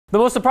The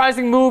most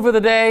surprising move of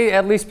the day,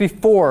 at least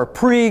before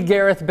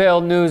pre-Gareth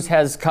Bale news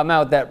has come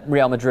out that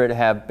Real Madrid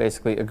have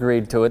basically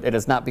agreed to it. It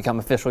has not become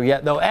official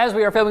yet, though. As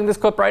we are filming this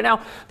clip right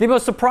now, the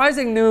most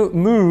surprising new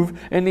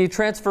move in the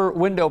transfer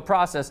window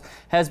process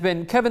has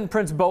been Kevin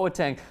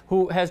Prince-Boateng,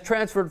 who has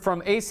transferred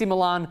from AC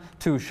Milan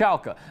to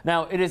Schalke.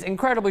 Now, it is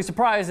incredibly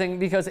surprising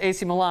because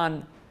AC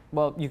Milan,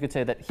 well, you could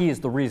say that he is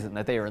the reason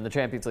that they are in the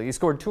Champions League. He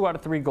scored 2 out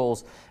of 3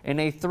 goals in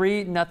a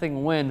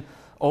 3-0 win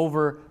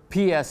over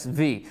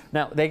PSV.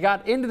 Now, they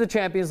got into the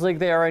Champions League.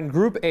 They are in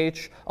Group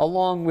H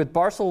along with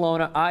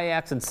Barcelona,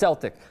 Ajax, and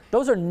Celtic.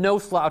 Those are no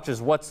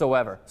slouches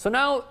whatsoever. So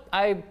now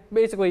I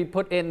basically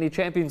put in the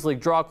Champions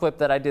League draw clip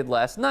that I did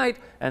last night,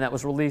 and that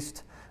was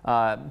released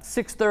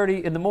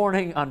 6:30 in the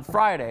morning on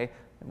Friday,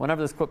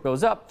 whenever this clip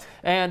goes up,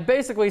 and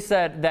basically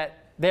said that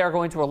they are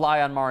going to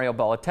rely on Mario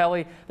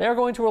Balotelli. They are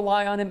going to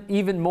rely on him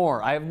even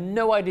more. I have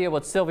no idea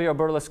what Silvio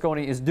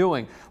Berlusconi is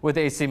doing with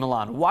AC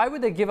Milan. Why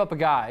would they give up a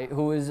guy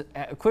who is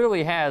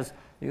clearly has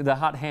the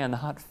hot hand, the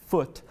hot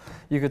foot,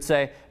 you could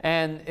say,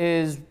 and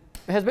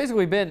has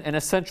basically been an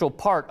essential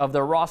part of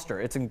their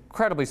roster? It's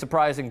incredibly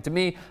surprising to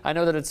me. I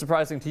know that it's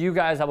surprising to you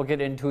guys. I will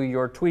get into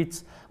your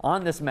tweets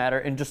on this matter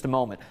in just a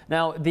moment.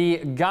 Now, the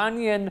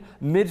Ghanaian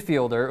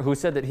midfielder who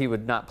said that he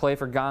would not play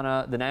for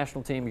Ghana, the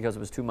national team, because it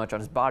was too much on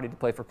his body to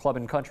play for club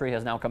and country,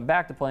 has now come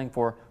back to playing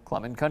for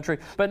club and country.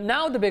 But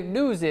now the big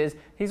news is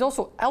he's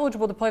also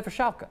eligible to play for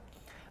Schalke.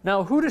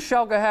 Now, who does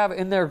Schalke have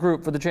in their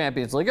group for the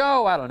Champions League?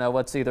 Oh, I don't know.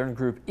 Let's see. They're in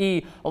Group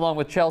E, along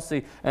with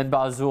Chelsea and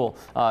Basel,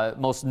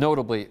 most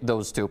notably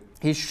those two.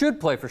 He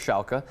should play for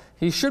Schalke.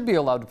 He should be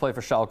allowed to play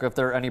for Schalke if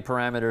there are any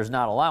parameters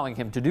not allowing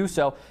him to do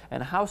so.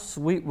 And how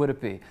sweet would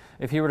it be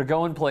if he were to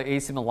go and play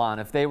AC Milan,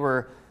 if they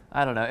were,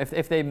 I don't know,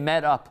 if they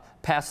met up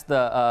past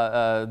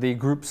the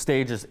group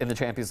stages in the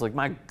Champions League?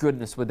 My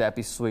goodness, would that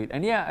be sweet.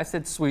 And yeah, I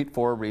said sweet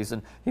for a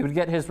reason. He would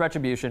get his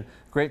retribution.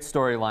 Great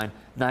storyline.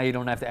 Now you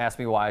don't have to ask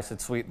me why I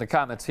said sweet in the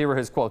comments. Here are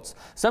his quotes.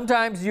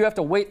 "Sometimes you have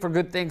to wait for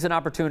good things and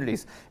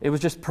opportunities. It was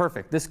just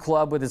perfect. This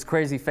club with its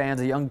crazy fans,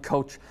 a young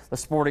coach, the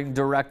sporting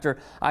director.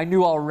 I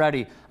knew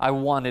already I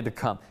wanted to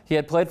come." He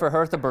had played for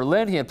Hertha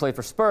Berlin. He had played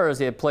for Spurs.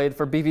 He had played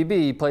for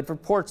BVB. He played for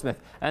Portsmouth.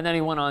 And then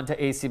he went on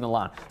to AC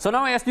Milan. So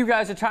now I ask you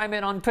guys to chime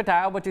in on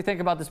Twitter what you think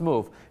about this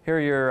move. Here are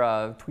your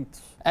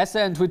tweets.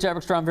 SN tweets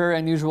Everstrom, very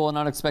unusual and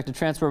unexpected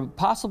transfer,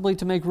 possibly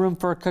to make room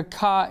for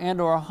Kaká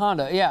and or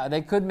Honda. Yeah,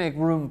 they could make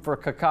room for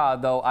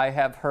Kaká, though I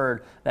have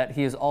heard that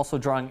he is also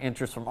drawing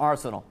interest from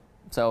Arsenal.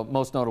 So,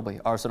 most notably,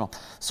 Arsenal.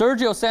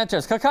 Sergio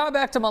Sanchez, Kaká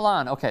back to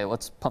Milan. Okay,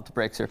 let's pump the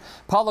brakes here.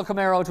 Paulo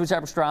Camero, tweets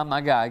Everstrom, my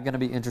guy. Going to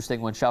be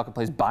interesting when Schalke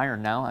plays Bayern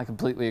now. I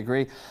completely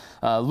agree.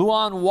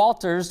 Luan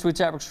Walters,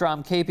 tweets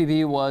Everstrom,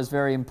 KPB was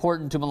very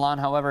important to Milan.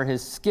 However,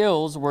 his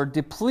skills were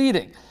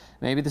depleting.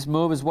 Maybe this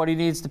move is what he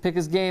needs to pick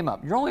his game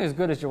up. You're only as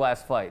good as your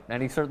last fight,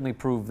 and he certainly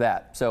proved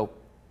that. So,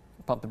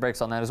 pump the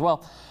brakes on that as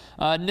well.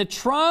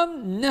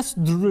 Nitram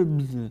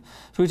Nesdrib,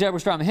 tweets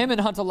Everstrom, him and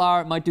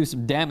Huntelaar might do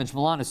some damage.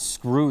 Milan is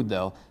screwed,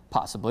 though.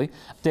 Possibly.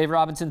 Dave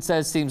Robinson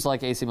says, seems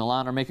like AC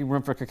Milan are making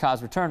room for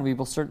Kaká's return. We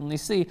will certainly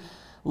see.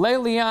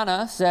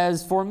 Leiliana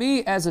says, for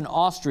me as an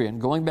Austrian,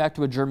 going back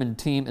to a German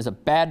team is a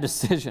bad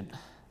decision.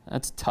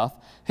 That's tough.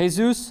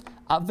 Jesus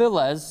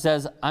Avilés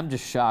says, I'm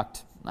just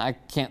shocked. I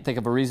can't think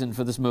of a reason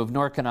for this move,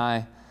 nor can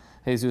I.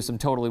 Jesus, I'm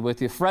totally with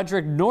you.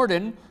 Frederick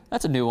Norden,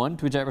 that's a new one.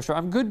 Tweet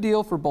Everstrom, good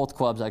deal for both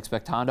clubs. I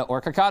expect Honda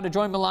or Kaká to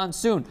join Milan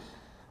soon.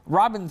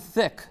 Robin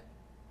Thicke.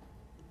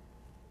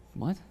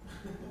 What?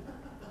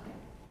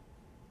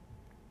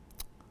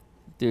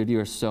 Dude, you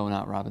are so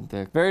not Robin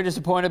Thicke. Very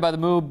disappointed by the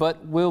move,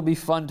 but will be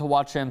fun to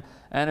watch him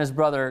and his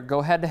brother go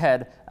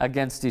head-to-head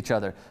against each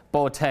other.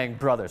 Boateng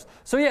brothers.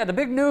 So yeah, the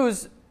big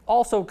news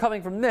also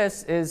coming from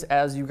this is,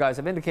 as you guys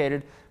have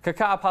indicated,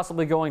 Kaká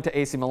possibly going to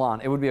AC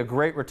Milan. It would be a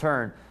great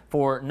return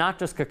for not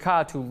just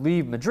Kaká to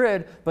leave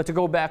Madrid, but to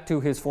go back to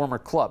his former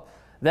club.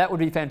 That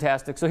would be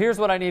fantastic. So here's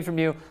what I need from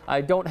you.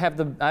 I have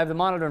the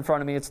monitor in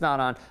front of me. It's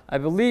not on. I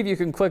believe you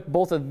can click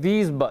both of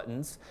these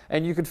buttons,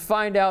 and you can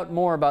find out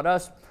more about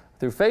us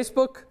through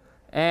Facebook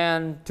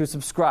and to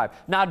subscribe.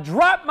 Now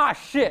drop my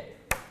shit.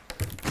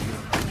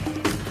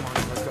 Come on,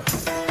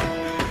 let's go.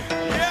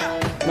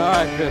 Yeah. All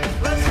right, good.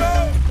 Let's go.